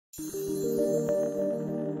I'm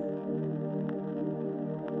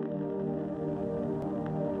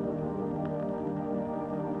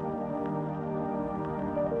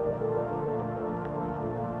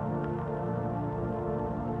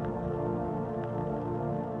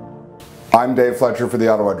Dave Fletcher for the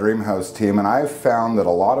OttawaDreamHouse team, and I've found that a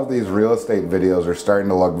lot of these real estate videos are starting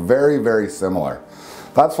to look very similar.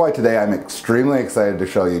 That's why today I'm extremely excited to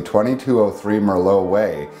show you 2203 Merlot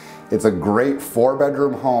Way. It's a great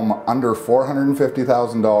 4-bedroom home under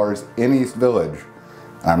 $450,000 in East Village.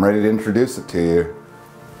 I'm ready to introduce it to you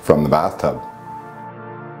from the bathtub.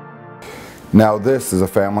 Now this is a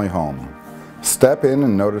family home. Step in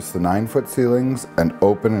and notice the 9-foot ceilings and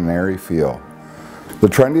open and airy feel. The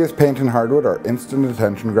trendiest paint and hardwood are instant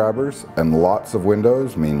attention grabbers, and lots of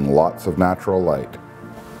windows mean lots of natural light.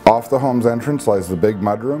 Off the home's entrance lies the big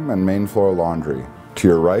mudroom and main floor laundry. To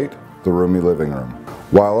your right, the roomy living room.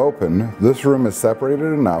 While open, this room is separated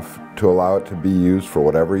enough to allow it to be used for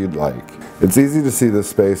whatever you'd like. It's easy to see this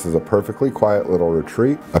space as a perfectly quiet little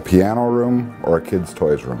retreat, a piano room, or a kid's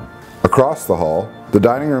toys room. Across the hall, the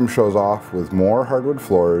dining room shows off with more hardwood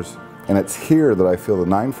floors, and it's here that I feel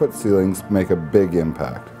the 9-foot ceilings make a big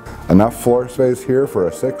impact. Enough floor space here for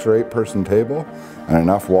a 6 or 8 person table, and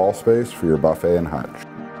enough wall space for your buffet and hutch.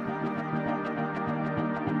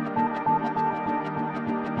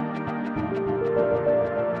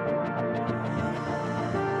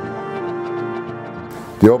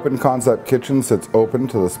 The open concept kitchen sits open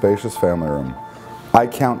to the spacious family room. I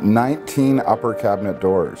count 19 upper cabinet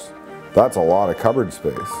doors. That's a lot of cupboard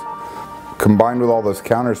space. Combined with all this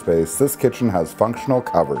counter space, this kitchen has functional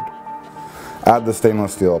cupboard. Add the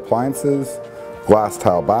stainless steel appliances, glass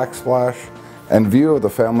tile backsplash, and view of the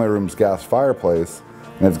family room's gas fireplace,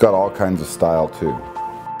 and it's got all kinds of style too.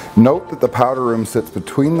 Note that the powder room sits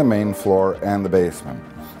between the main floor and the basement.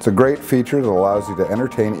 It's a great feature that allows you to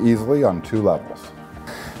entertain easily on 2 levels.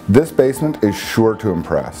 This basement is sure to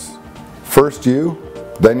impress. First you,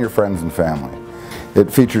 then your friends and family.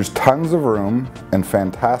 It features tons of room and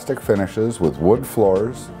fantastic finishes with wood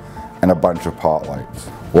floors and a bunch of pot lights.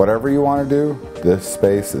 Whatever you want to do, this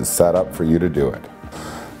space is set up for you to do it.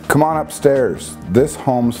 Come on upstairs. This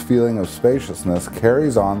home's feeling of spaciousness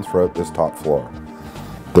carries on throughout this top floor.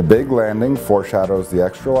 The big landing foreshadows the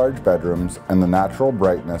extra large bedrooms, and the natural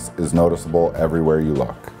brightness is noticeable everywhere you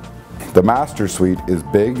look. The master suite is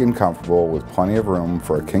big and comfortable with plenty of room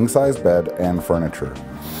for a king-size bed and furniture.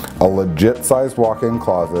 A legit sized walk-in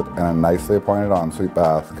closet and a nicely appointed ensuite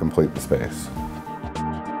bath complete the space.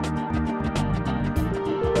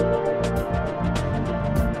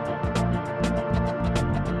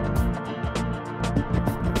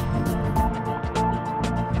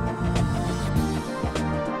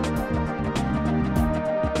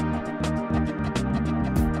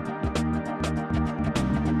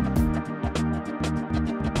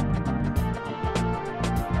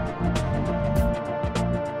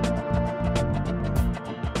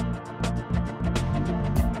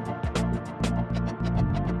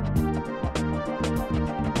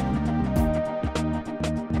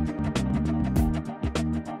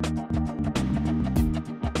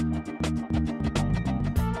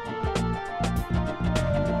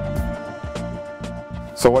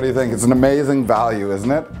 So what do you think? It's an amazing value,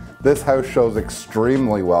 isn't it? This house shows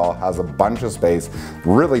extremely well, has a bunch of space,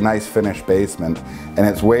 really nice finished basement, and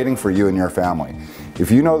it's waiting for you and your family.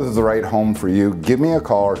 If you know this is the right home for you, give me a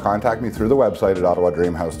call or contact me through the website at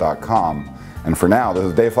OttawaDreamHouse.com. And for now, this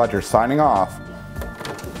is Dave Fletcher signing off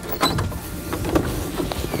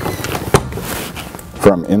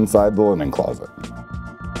from inside the linen closet.